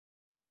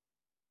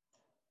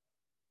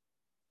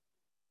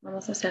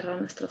Vamos a cerrar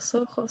nuestros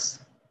ojos.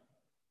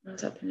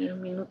 Vamos a tener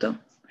un minuto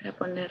para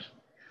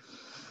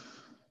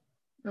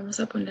vamos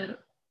a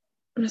poner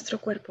nuestro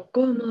cuerpo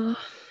cómodo.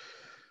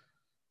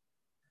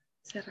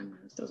 Cerramos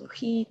nuestros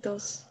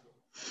ojitos.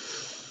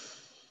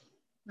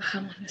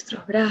 Bajamos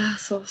nuestros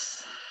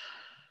brazos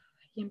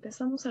y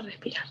empezamos a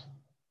respirar.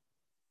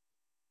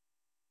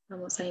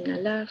 Vamos a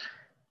inhalar.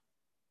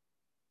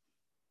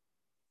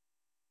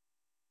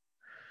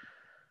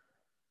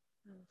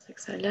 Vamos a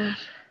exhalar.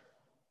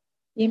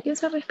 Y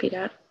empieza a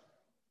respirar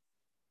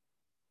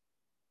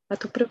a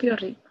tu propio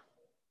ritmo.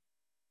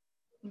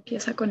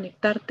 Empieza a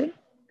conectarte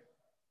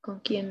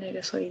con quién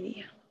eres hoy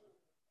día.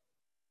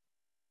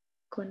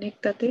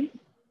 Conéctate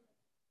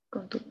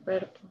con tu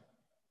cuerpo.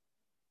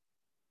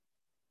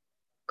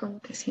 ¿Cómo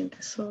te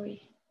sientes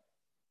hoy?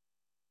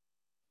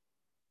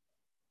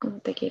 ¿Cómo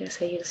te quieres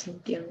seguir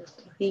sintiendo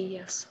estos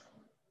días?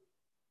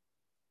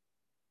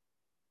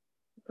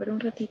 Por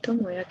un ratito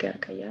me voy a quedar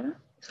callada.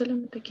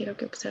 Solamente quiero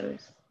que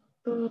observes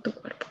todo tu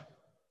cuerpo.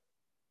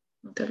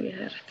 No te olvides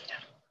de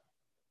respirar.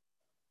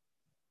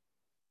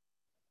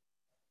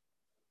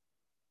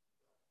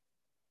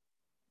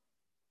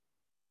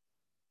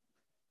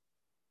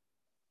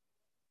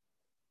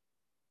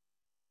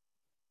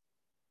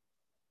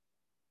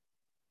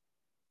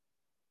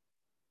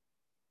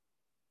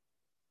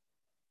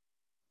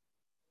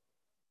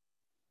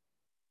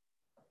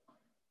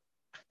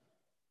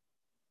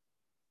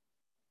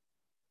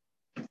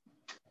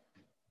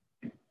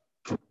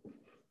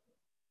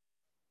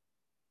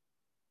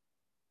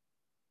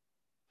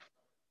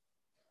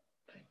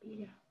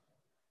 Respira.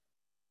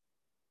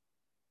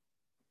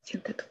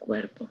 Siente tu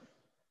cuerpo.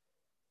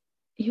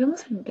 Y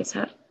vamos a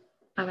empezar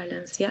a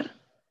balancear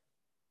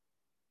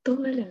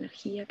toda la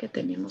energía que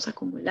tenemos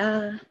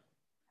acumulada.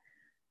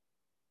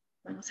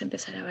 Vamos a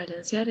empezar a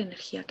balancear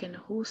energía que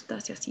nos gusta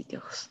hacia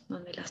sitios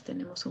donde las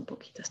tenemos un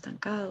poquito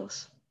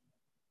estancados.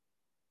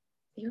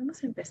 Y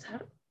vamos a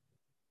empezar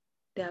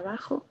de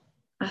abajo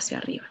hacia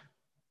arriba,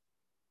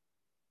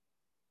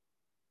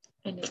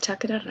 en el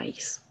chakra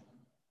raíz.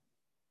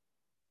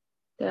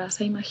 Te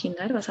vas a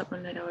imaginar, vas a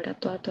poner ahora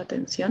toda tu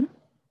atención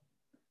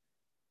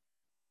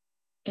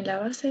en la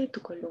base de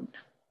tu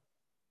columna,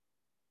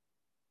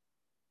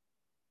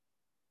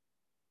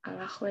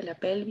 abajo de la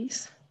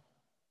pelvis.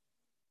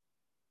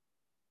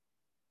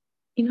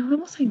 Y nos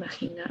vamos a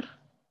imaginar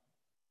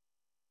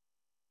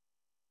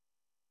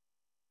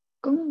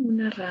como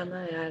una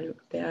rama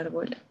de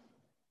árbol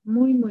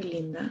muy, muy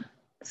linda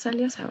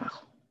sale hacia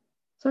abajo.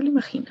 Solo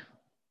imagina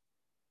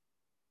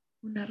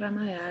una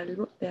rama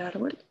de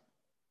árbol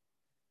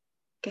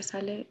que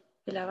sale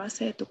de la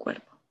base de tu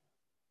cuerpo.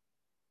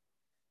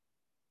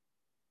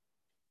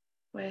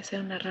 Puede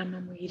ser una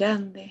rama muy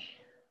grande,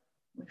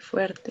 muy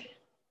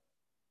fuerte.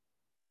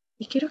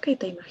 Y quiero que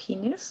te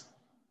imagines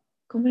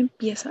cómo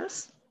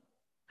empiezas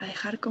a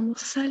dejar cómo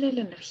sale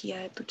la energía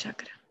de tu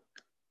chakra,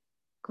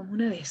 como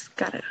una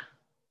descarga.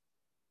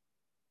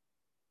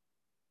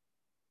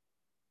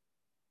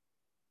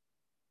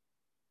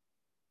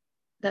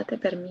 Date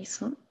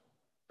permiso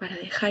para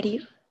dejar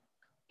ir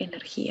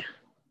energía,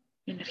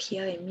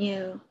 energía de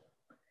miedo,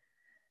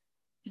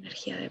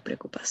 energía de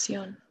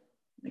preocupación,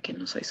 de que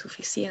no soy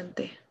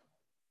suficiente,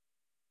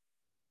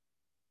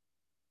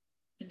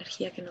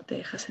 energía que no te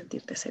deja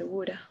sentirte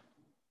segura.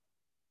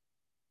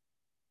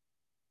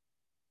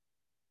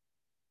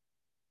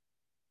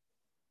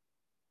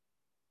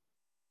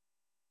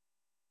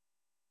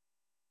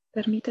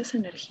 Permite esa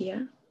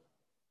energía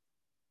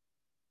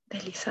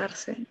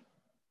deslizarse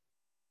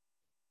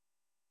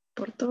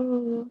por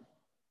todo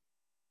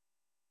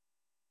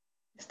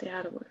este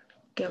árbol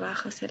que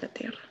baja hacia la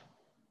tierra.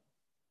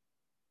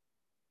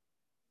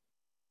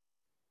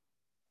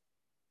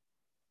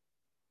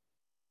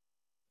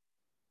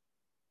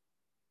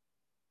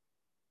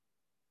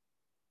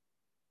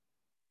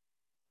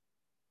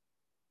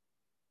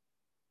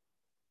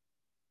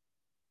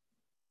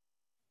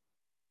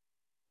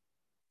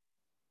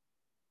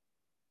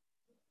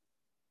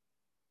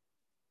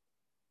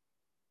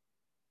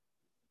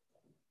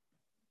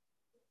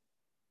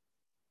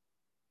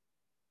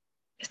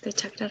 Este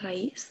chakra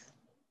raíz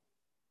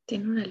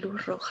tiene una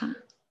luz roja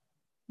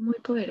muy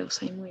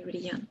poderosa y muy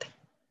brillante.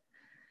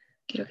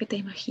 Quiero que te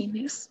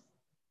imagines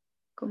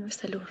cómo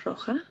esta luz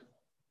roja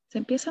se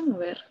empieza a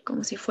mover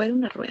como si fuera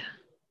una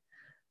rueda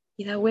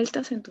y da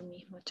vueltas en tu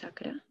mismo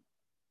chakra,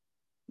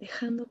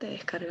 dejándote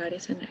descargar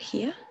esa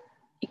energía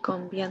y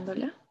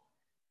cambiándola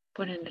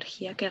por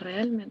energía que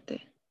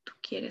realmente tú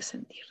quieres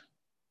sentir.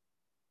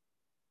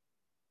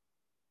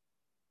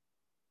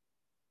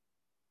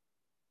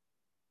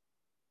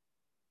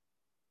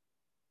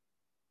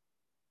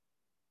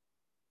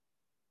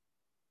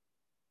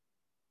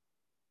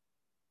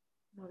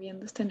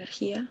 Moviendo esta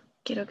energía,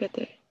 quiero que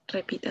te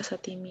repitas a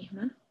ti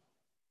misma: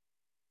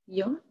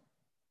 yo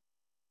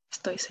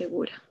estoy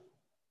segura.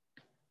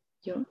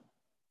 Yo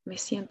me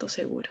siento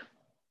seguro.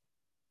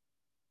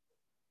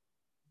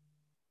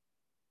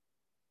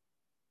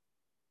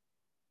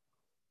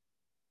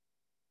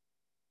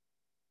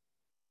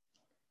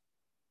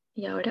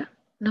 Y ahora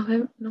Nos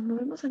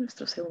movemos a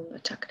nuestro segundo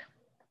chakra,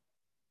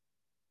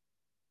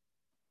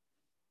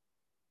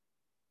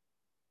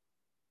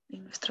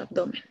 en nuestro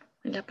abdomen,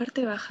 en la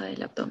parte baja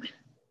del abdomen.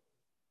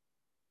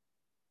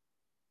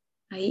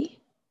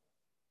 Ahí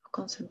nos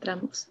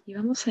concentramos y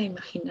vamos a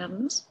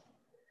imaginarnos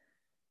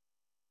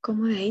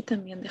cómo de ahí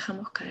también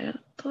dejamos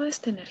caer toda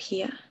esta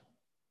energía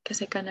que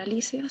se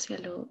canalice hacia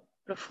lo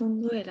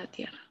profundo de la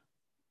tierra.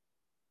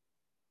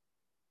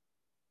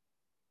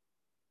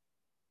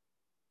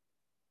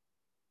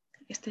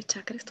 Este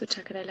chakra es tu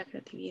chakra de la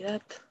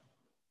creatividad.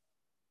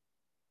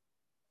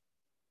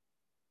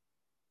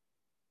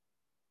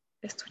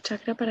 Es tu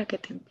chakra para que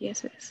te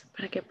empieces,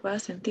 para que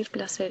puedas sentir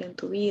placer en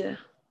tu vida.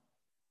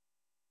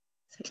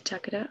 Es el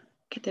chakra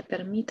que te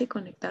permite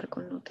conectar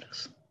con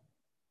otros.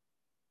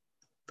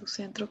 Tu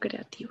centro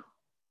creativo.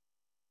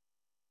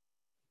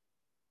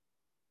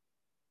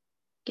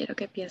 Quiero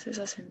que empieces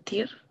a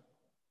sentir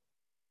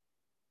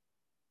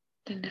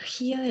la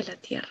energía de la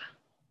tierra.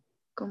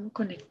 Cómo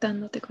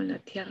conectándote con la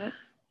tierra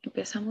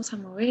empezamos a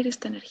mover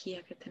esta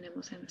energía que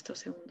tenemos en nuestro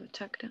segundo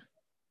chakra.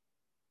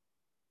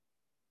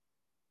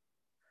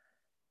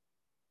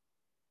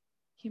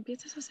 Y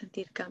empiezas a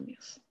sentir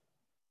cambios.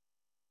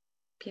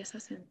 Empiezas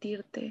a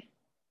sentirte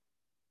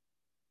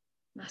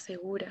más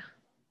segura.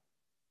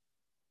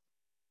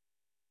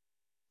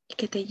 Y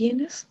que te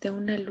llenes de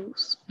una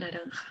luz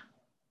naranja.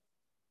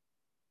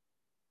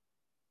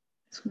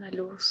 Es una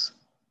luz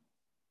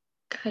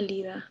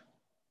cálida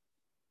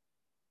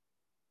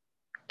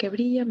que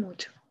brilla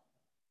mucho.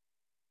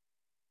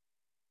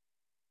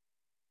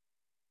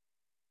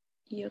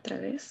 Y otra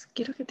vez,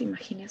 quiero que te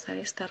imagines a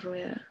esta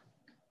rueda,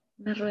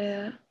 una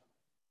rueda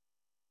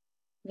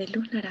de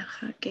luz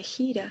naranja que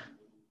gira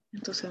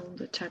en tu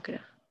segundo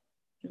chakra,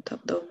 en tu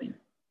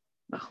abdomen,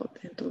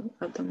 en tu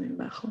abdomen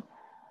bajo.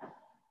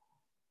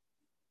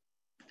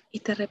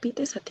 Y te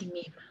repites a ti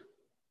misma,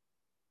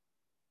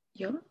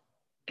 yo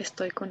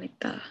estoy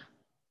conectada,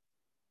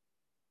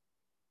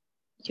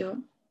 yo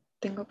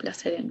tengo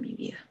placer en mi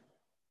vida.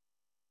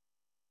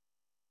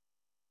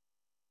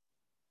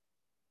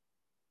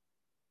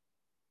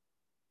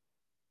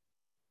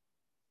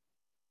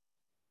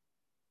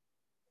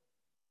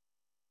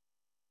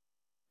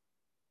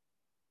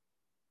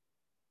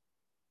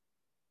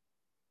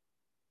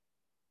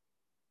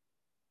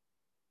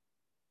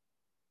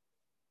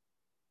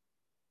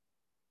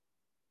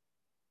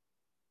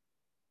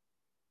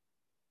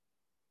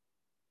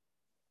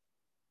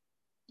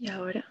 Y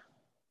ahora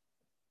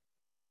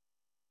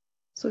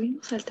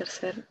subimos al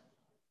tercer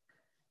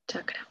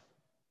chakra,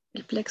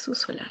 el plexus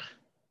solar,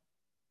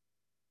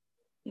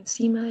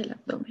 encima del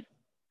abdomen,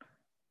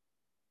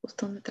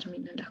 justo donde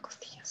terminan las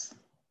costillas.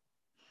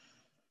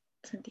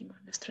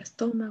 Sentimos nuestro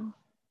estómago.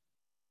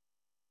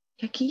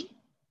 Y aquí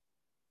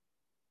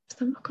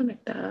estamos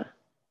conectadas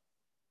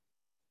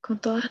con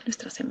todas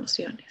nuestras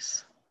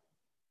emociones.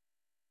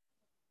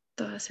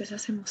 Todas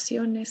esas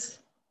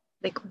emociones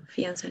de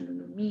confianza en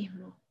uno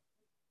mismo,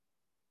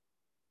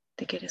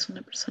 de que eres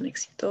una persona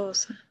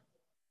exitosa.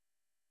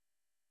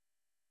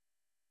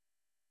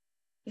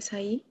 Es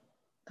ahí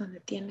donde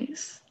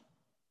tienes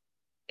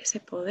ese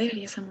poder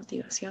y esa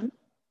motivación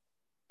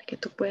de que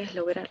tú puedes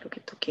lograr lo que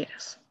tú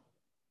quieras.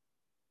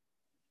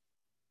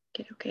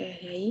 Quiero que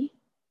desde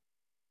ahí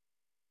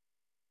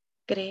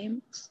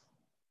creemos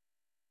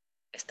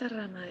esta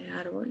rama de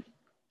árbol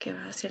que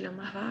va hacia lo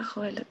más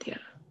bajo de la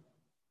tierra.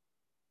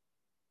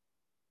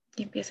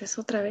 Y empieces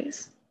otra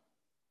vez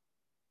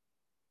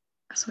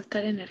a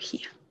soltar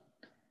energía.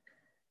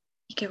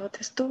 Y que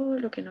botes todo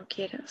lo que no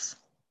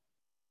quieras.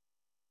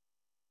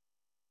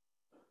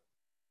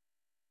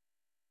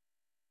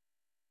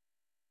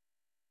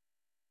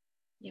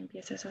 Y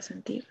empieces a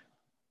sentir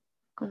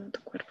cómo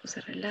tu cuerpo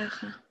se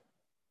relaja.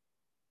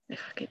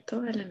 Deja que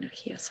toda la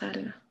energía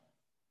salga.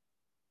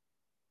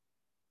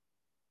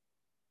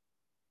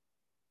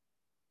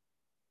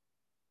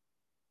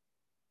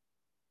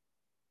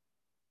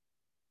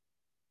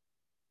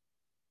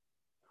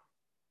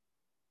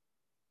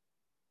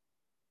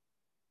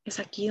 Es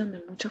aquí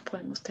donde muchos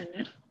podemos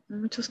tener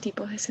muchos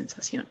tipos de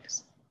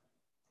sensaciones.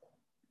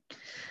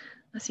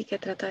 Así que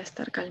trata de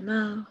estar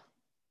calmado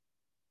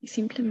y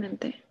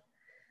simplemente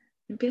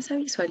empieza a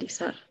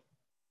visualizar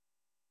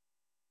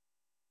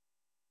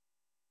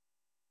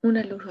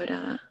una luz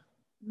dorada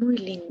muy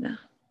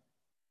linda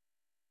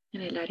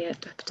en el área de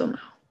tu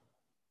estómago.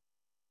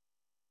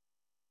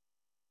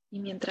 Y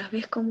mientras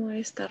ves cómo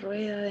esta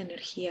rueda de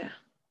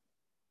energía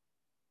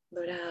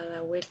dorada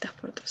da vueltas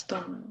por tu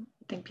estómago,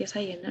 te empieza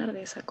a llenar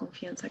de esa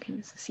confianza que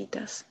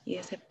necesitas y de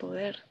ese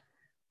poder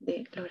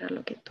de lograr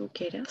lo que tú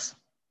quieras,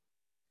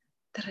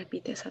 te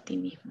repites a ti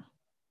mismo,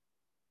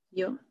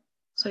 yo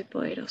soy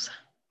poderosa,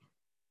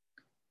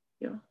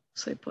 yo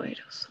soy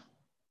poderoso.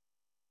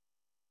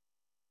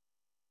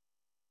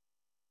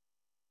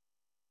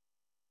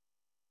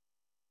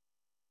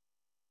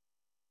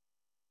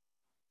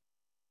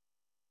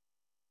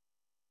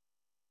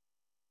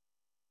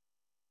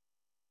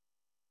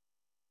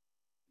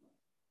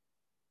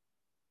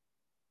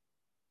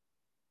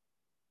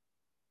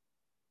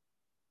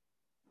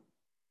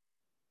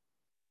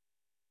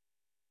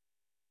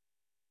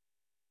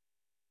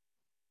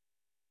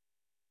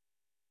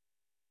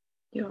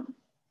 Yo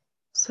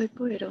soy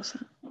poderosa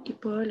y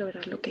puedo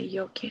lograr lo que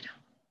yo quiera.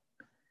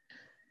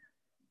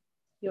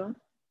 Yo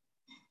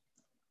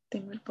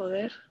tengo el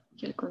poder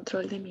y el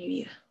control de mi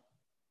vida.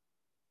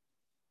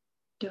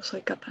 Yo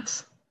soy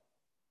capaz.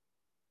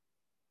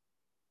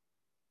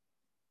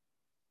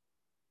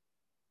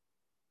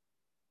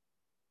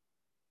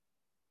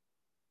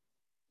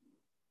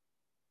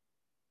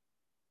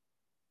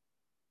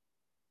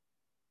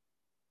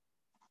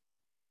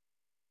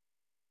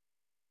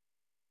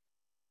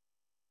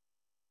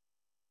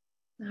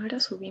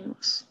 Ahora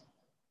subimos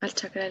al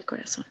chakra del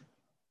corazón.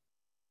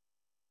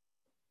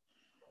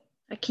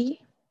 Aquí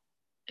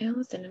es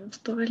donde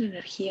tenemos toda la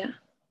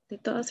energía de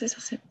todos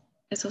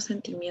esos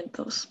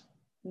sentimientos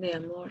de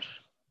amor,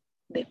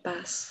 de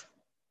paz,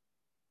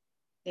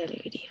 de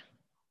alegría.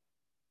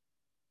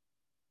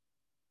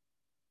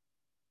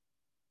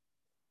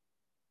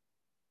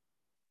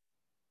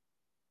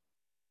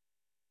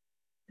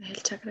 Desde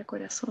el chakra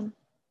corazón,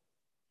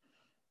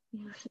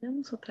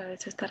 imaginamos otra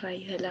vez esta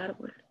raíz del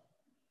árbol,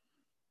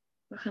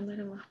 bajando a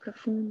lo más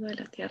profundo de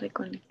la tierra y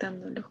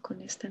conectándolos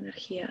con esta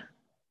energía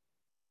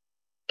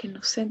que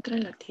nos centra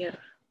en la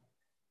tierra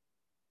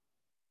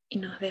y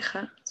nos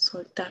deja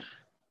soltar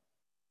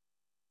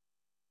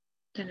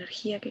la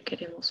energía que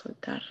queremos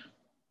soltar,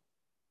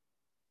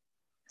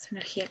 esa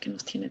energía que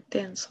nos tiene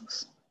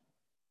tensos,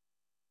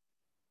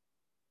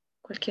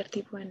 cualquier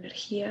tipo de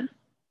energía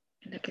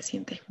en la que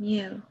sientes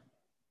miedo.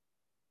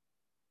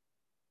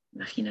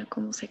 Imagina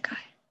cómo se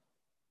cae,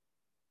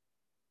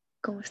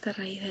 cómo esta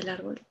raíz del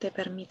árbol te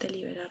permite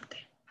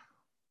liberarte.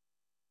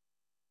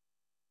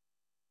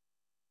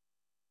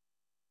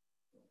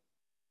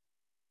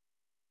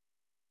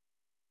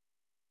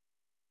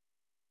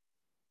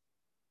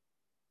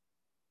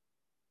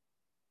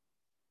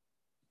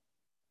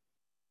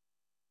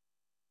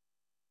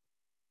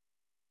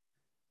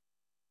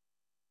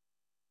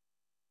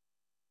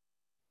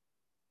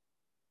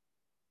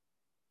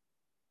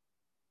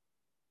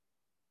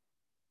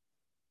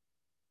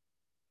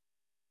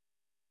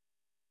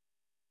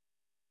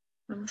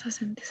 Vamos a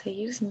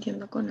seguir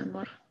sintiendo con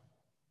amor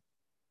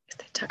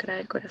este chakra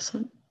del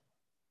corazón.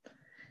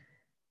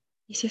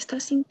 Y si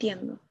estás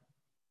sintiendo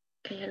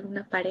que hay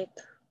alguna pared,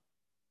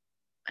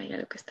 hay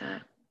algo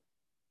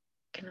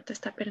que no te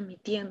está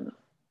permitiendo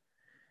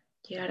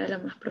llegar a lo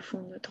más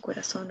profundo de tu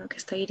corazón o que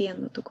está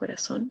hiriendo tu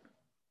corazón,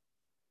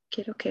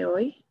 quiero que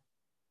hoy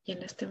y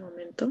en este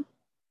momento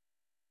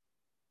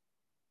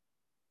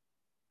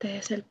te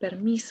des el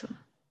permiso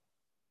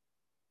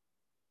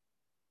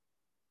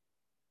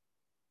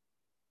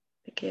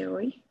de que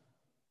hoy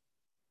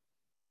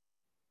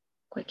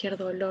cualquier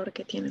dolor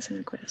que tienes en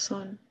el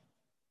corazón,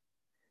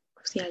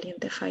 si alguien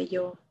te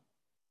falló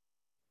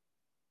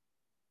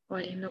o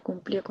alguien no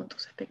cumplió con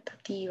tus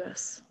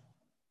expectativas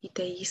y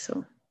te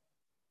hizo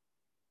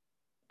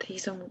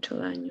mucho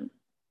daño,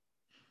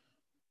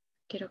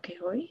 quiero que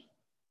hoy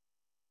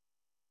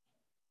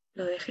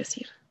lo dejes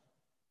ir.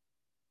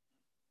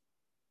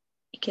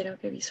 Y quiero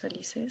que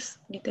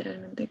visualices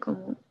literalmente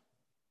cómo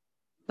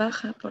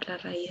baja por la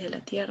raíz de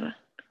la tierra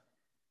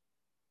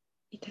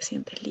y te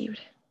sientes libre.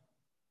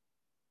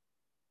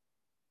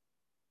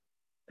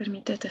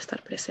 Permítete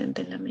estar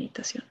presente en la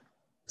meditación.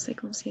 Sé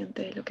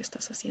consciente de lo que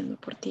estás haciendo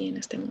por ti en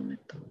este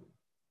momento.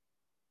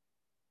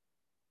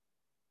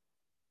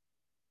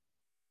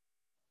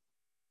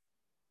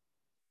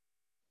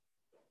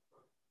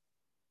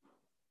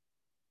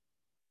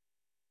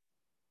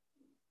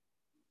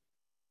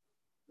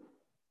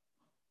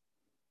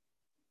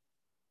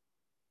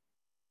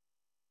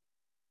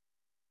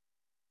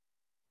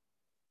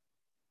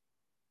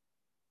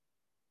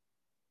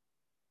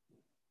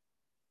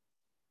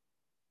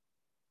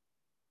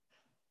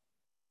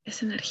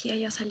 Esa energía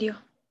ya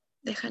salió.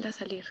 Déjala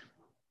salir.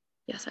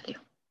 Ya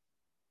salió.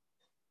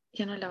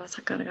 Ya no la vas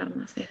a cargar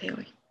más desde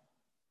hoy.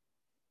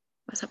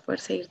 Vas a poder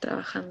seguir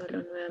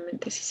trabajándolo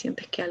nuevamente si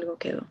sientes que algo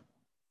quedó.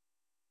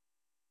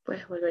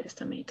 Puedes volver a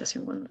esta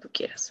meditación cuando tú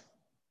quieras.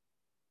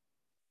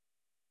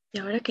 Y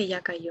ahora que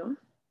ya cayó,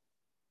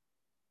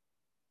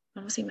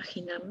 vamos a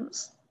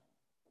imaginarnos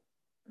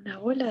una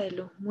bola de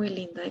luz muy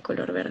linda de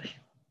color verde.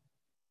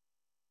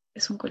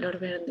 Es un color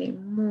verde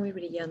muy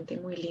brillante,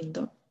 muy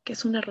lindo, que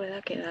es una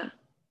rueda que da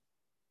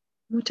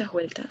muchas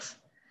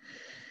vueltas.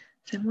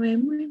 Se mueve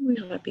muy, muy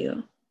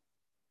rápido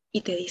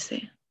y te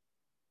dices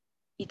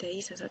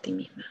a ti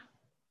misma,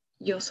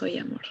 yo soy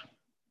amor.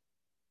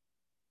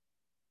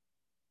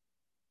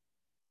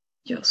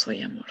 Yo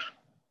soy amor.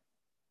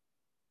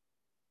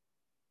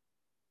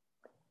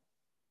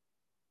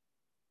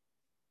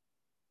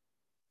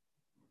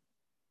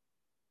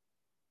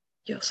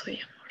 Yo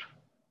soy amor.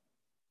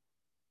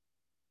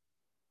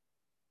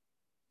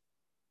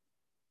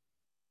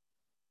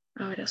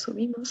 Ahora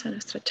subimos a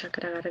nuestra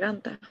chakra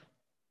garganta.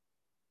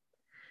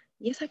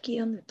 Y es aquí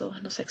donde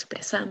todos nos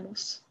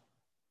expresamos,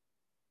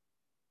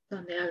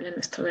 donde habla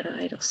nuestro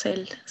verdadero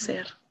ser.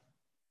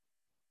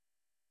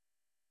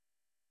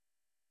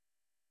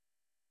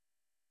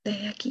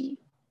 Desde aquí,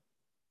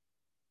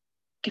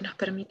 que nos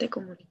permite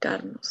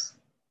comunicarnos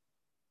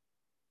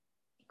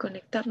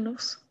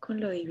conectarnos con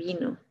lo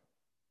divino,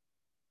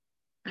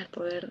 al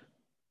poder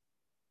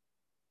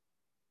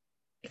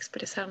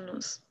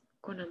expresarnos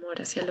con amor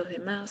hacia los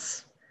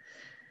demás,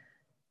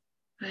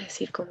 a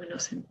decir cómo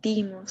nos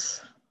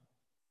sentimos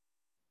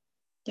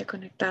y a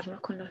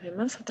conectarnos con los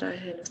demás a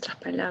través de nuestras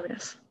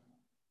palabras.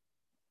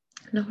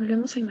 Nos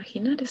volvemos a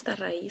imaginar esta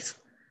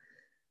raíz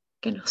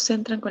que nos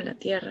centran con la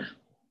tierra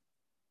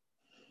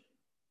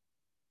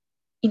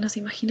y nos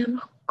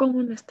imaginamos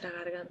cómo nuestra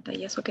garganta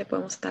y eso que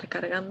podemos estar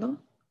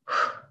cargando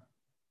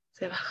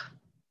se baja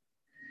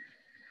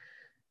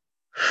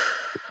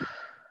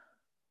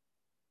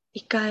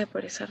y cae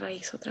por esa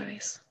raíz otra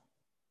vez.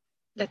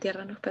 La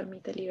tierra nos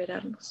permite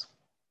liberarnos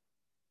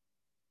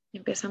y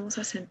empezamos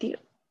a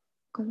sentir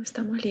cómo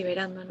estamos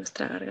liberando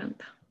nuestra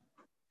garganta.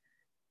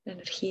 La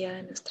energía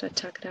de nuestra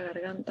chakra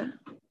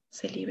garganta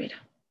se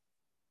libera.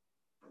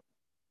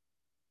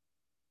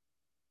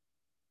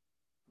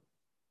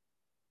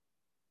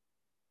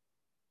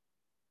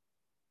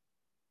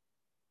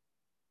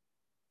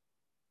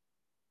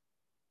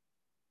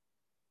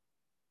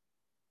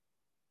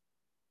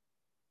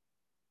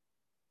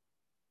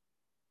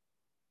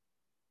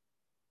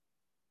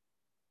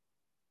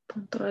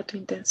 Pon toda tu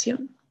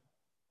intención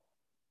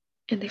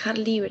en dejar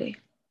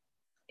libre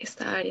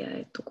esta área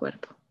de tu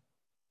cuerpo.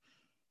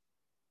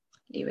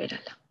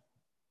 Libérala.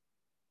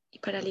 Y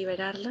para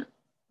liberarla,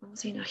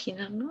 vamos a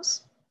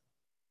imaginarnos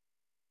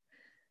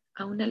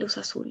a una luz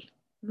azul,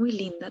 muy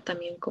linda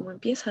también, como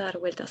empieza a dar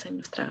vueltas en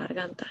nuestra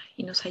garganta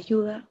y nos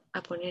ayuda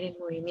a poner en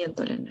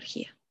movimiento la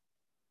energía.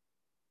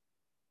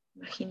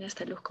 Imagina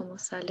esta luz como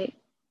sale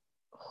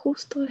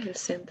justo desde el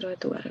centro de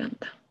tu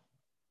garganta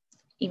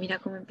y mira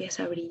cómo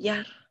empieza a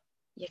brillar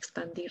y a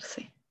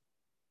expandirse.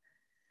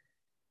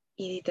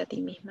 Y dite a ti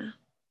misma,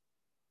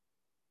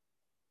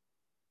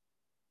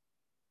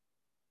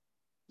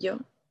 yo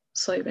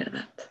soy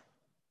verdad.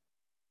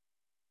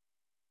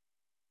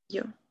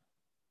 Yo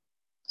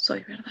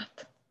soy verdad.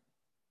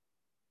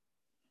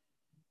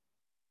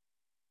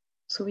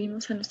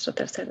 Subimos a nuestro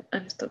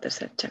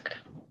tercer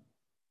chakra,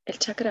 el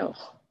chakra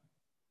ojo.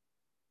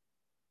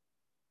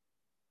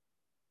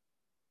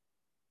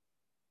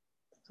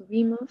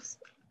 Subimos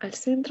al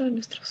centro de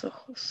nuestros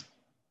ojos.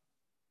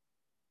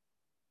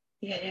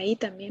 Y desde ahí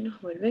también nos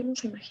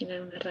volvemos a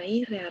imaginar una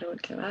raíz de árbol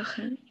que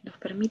baja y nos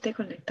permite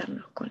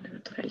conectarnos con la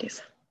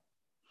naturaleza.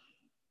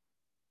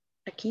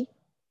 Aquí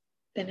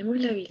tenemos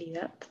la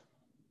habilidad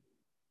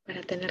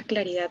para tener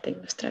claridad en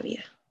nuestra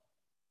vida.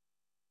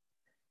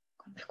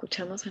 Cuando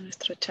escuchamos a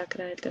nuestro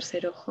chakra del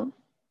tercer ojo,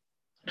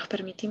 nos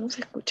permitimos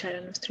escuchar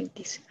a nuestra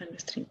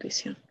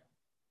intuición.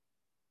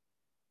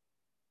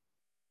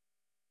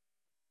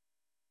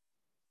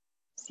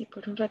 Si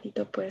por un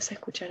ratito puedes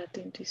escuchar a tu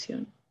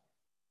intuición,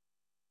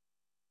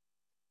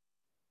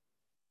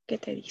 ¿qué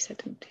te dice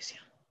tu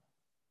intuición?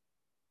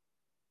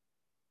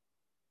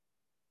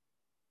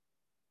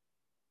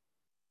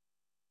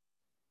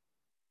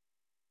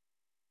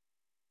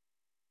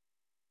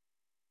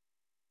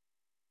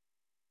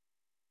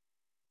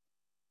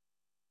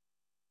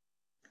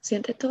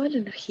 Siente toda la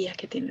energía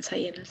que tienes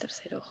ahí en el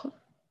tercer ojo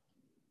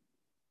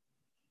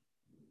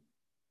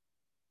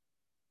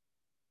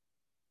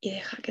y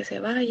deja que se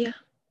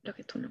vaya lo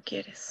que tú no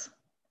quieres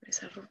por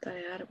esa ruta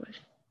de árbol.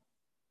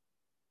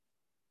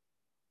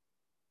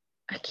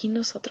 Aquí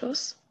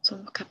nosotros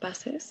somos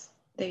capaces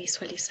de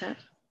visualizar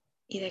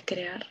y de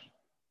crear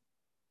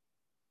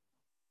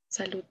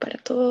salud para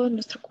todo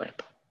nuestro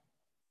cuerpo.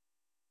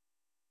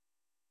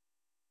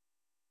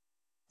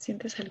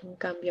 ¿Sientes algún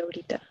cambio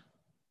ahorita?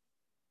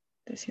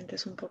 ¿Te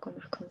sientes un poco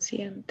más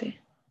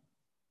consciente?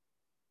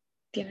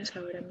 ¿Tienes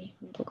ahora mismo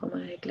un poco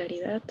más de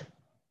claridad?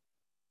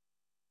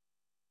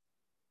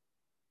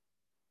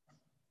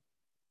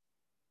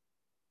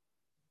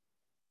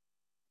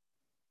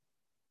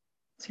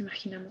 Nos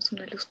imaginamos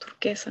una luz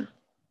turquesa.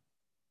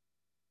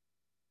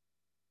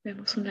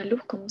 Vemos una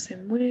luz como se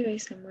mueve y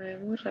se mueve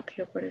muy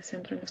rápido por el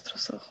centro de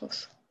nuestros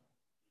ojos.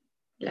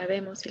 La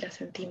vemos y la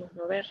sentimos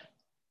mover.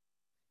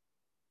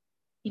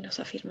 Y nos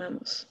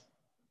afirmamos,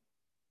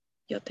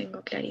 yo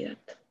tengo claridad.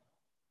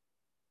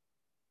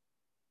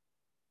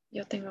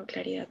 Yo tengo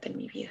claridad en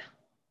mi vida.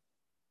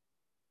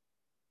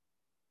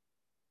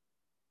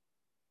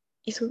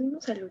 Y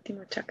subimos al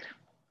último chakra,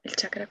 el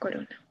chakra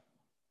corona,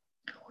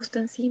 justo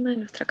encima de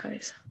nuestra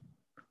cabeza,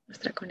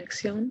 nuestra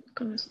conexión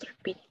con nuestro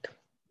espíritu,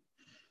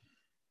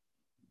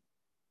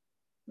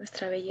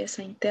 nuestra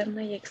belleza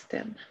interna y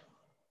externa,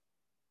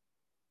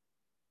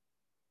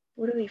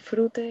 puro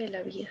disfrute de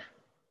la vida.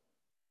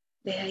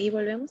 Desde ahí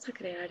volvemos a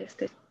crear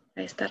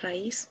a esta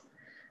raíz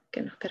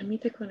que nos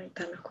permite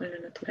conectarnos con la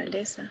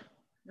naturaleza,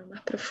 lo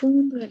más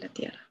profundo de la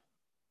tierra.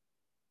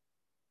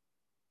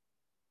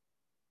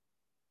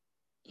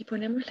 Y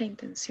ponemos la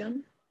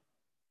intención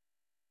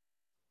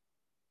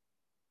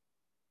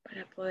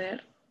para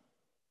poder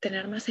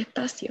tener más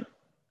espacio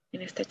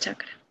en este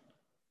chakra,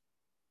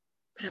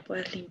 para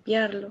poder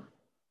limpiarlo.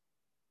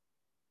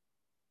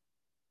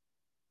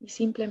 Y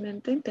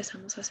simplemente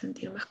empezamos a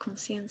sentir más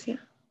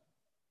conciencia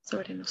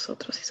sobre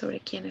nosotros y sobre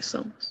quiénes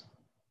somos.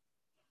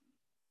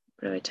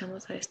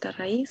 Aprovechamos a esta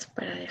raíz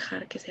para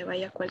dejar que se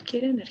vaya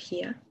cualquier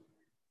energía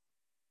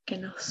que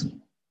nos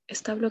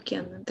está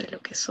bloqueando entre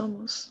lo que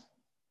somos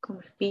como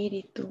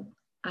espíritu,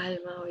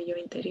 alma o yo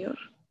interior,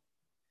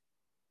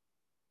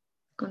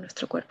 con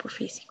nuestro cuerpo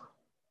físico.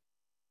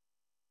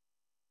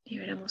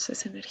 Liberamos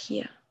esa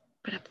energía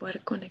para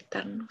poder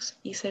conectarnos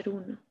y ser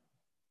uno.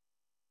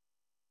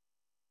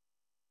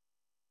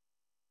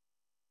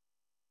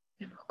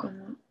 Vemos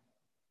cómo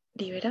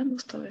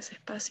liberamos todo ese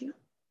espacio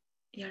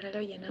y ahora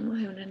lo llenamos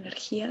de una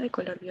energía de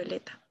color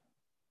violeta.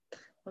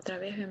 Otra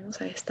vez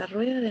vemos a esta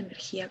rueda de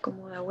energía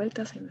como da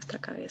vueltas en nuestra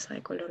cabeza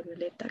de color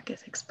violeta que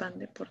se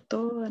expande por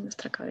toda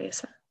nuestra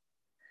cabeza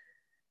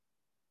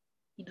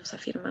y nos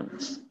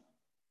afirmamos: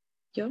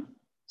 yo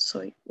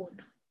soy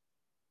uno.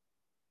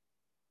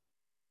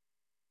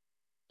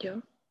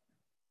 Yo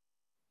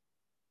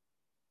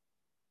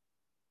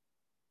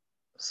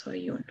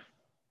soy uno.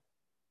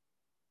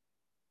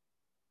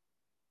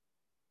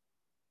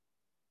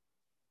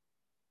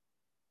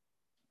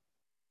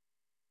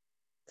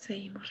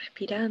 Seguimos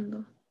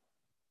respirando.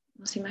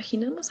 Nos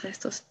imaginamos a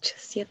estos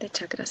 7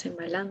 chakras en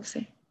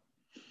balance.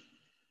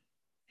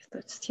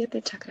 Estos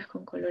 7 chakras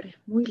con colores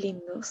muy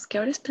lindos que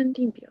ahora están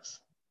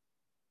limpios.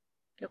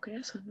 Lo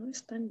creas o no,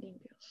 están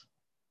limpios.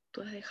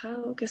 Tú has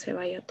dejado que se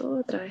vaya todo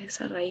a través de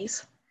esa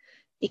raíz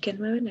y que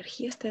nueva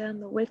energía esté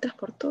dando vueltas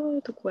por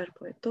todo tu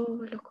cuerpo, de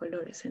todos los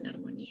colores en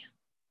armonía.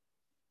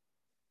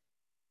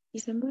 Y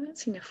se mueven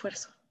sin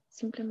esfuerzo.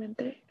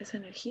 Simplemente esa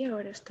energía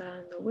ahora está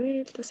dando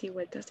vueltas y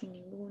vueltas sin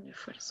ningún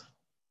esfuerzo.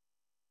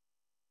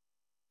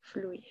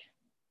 Fluye.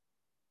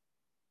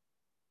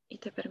 Y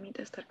te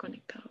permite estar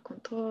conectado con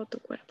todo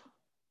tu cuerpo.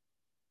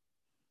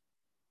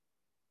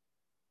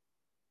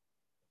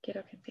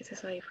 Quiero que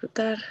empieces a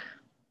disfrutar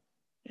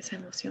esa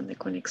emoción de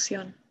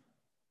conexión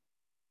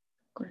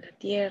con la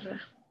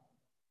tierra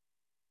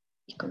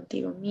y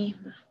contigo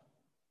misma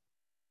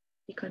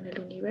y con el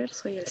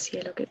universo y el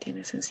cielo que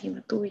tienes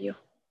encima tuyo.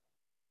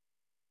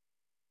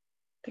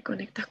 Te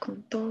conectas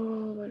con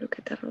todo lo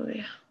que te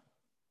rodea,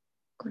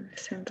 con el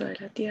centro de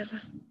la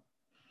tierra,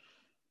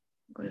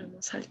 con lo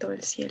más alto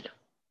del cielo.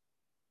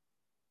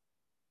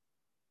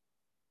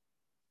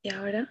 Y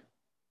ahora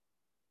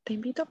te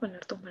invito a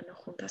poner tus manos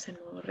juntas en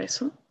modo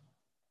rezo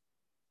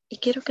y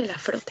quiero que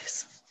las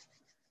frotes.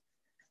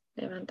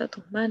 Levanta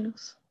tus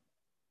manos.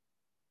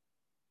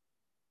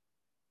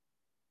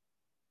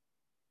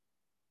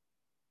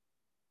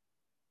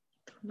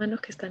 Tus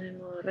manos que están en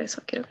modo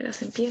rezo, quiero que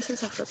las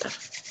empieces a frotar,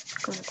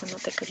 como cuando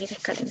te quieres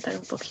calentar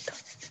un poquito.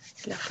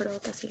 Las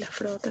frotas y las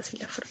frotas y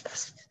las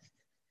frotas.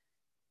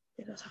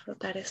 Empiezas a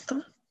frotar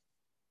esto.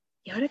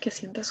 Y ahora que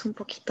sientas un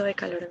poquito de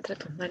calor entre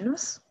tus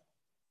manos,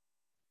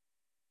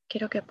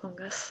 quiero que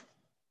pongas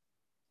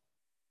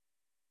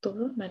tus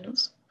dos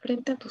manos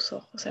frente a tus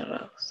ojos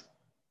cerrados.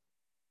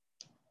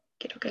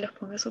 Quiero que los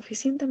pongas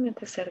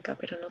suficientemente cerca,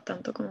 pero no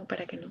tanto como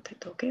para que no te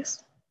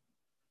toques.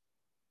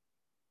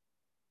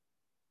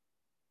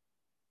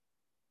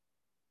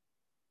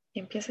 Y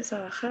empieces a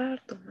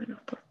bajar tus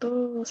manos por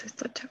todos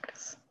estos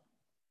chakras.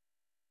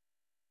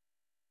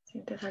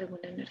 ¿Sientes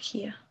alguna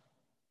energía?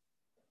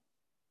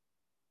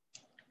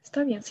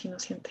 Está bien si no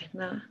sientes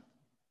nada,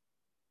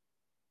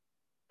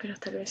 pero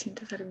tal vez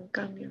sientes algún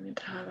cambio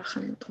mientras va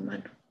bajando tu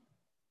mano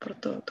por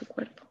todo tu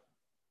cuerpo.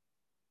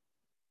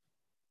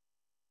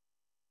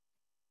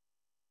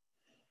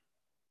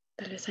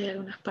 Tal vez hay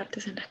algunas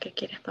partes en las que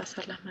quieres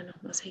pasar las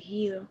manos más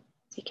seguido.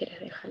 Si quieres,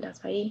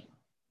 déjalas ahí.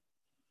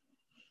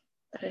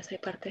 Tal vez hay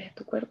partes de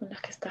tu cuerpo en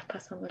las que estás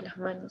pasando las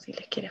manos y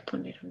les quieres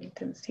poner una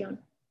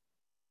intención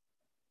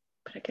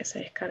para que se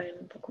descarguen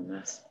un poco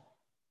más.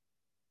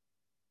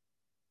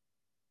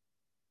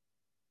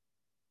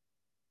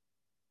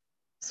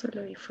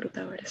 Solo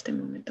disfruta ahora este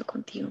momento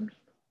contigo mismo.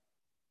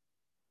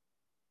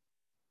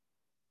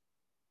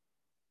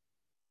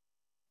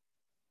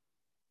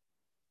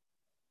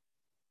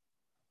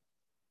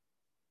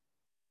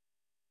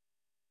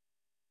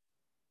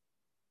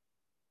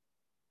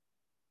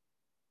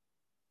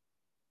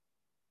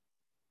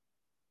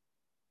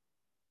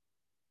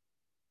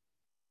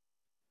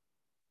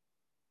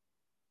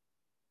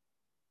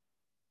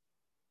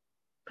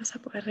 Vas a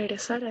poder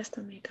regresar a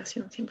esta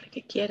meditación siempre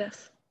que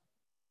quieras.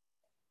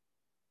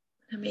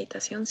 La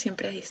meditación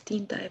siempre es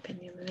distinta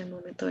dependiendo del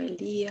momento del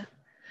día,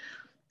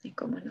 de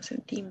cómo nos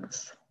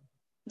sentimos.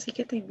 Así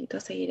que te invito a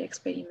seguir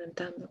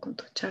experimentando con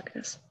tus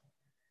chakras.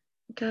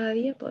 Cada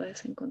día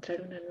podés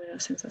encontrar una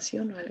nueva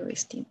sensación o algo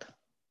distinto.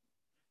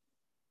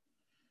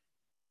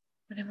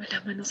 Ponemos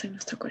las manos en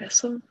nuestro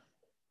corazón.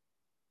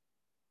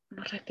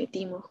 Nos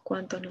repetimos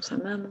cuánto nos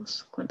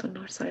amamos, cuánto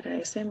nos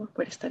agradecemos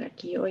por estar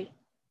aquí hoy.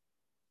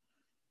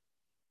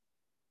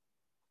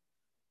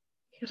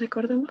 Y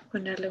recordemos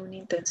ponerle una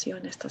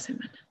intención esta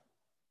semana.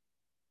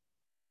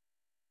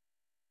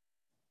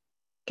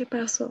 ¿Qué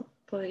paso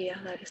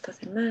podrías dar esta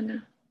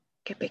semana?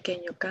 ¿Qué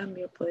pequeño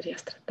cambio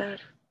podrías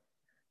tratar?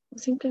 O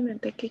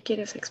simplemente, ¿qué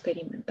quieres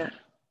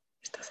experimentar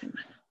esta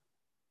semana?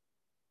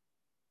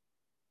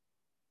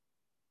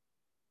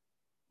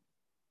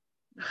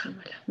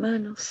 Bajamos las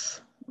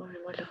manos,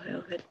 movemos los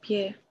dedos del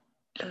pie,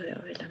 los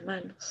dedos de las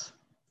manos.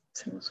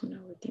 Hacemos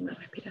una última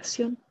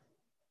respiración.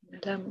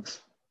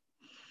 Inhalamos.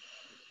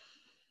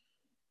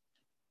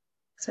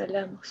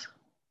 Exhalamos.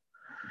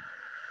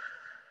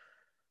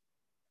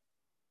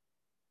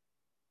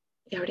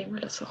 Y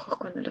abrimos los ojos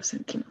cuando lo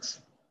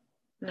sentimos.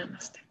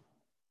 Namaste.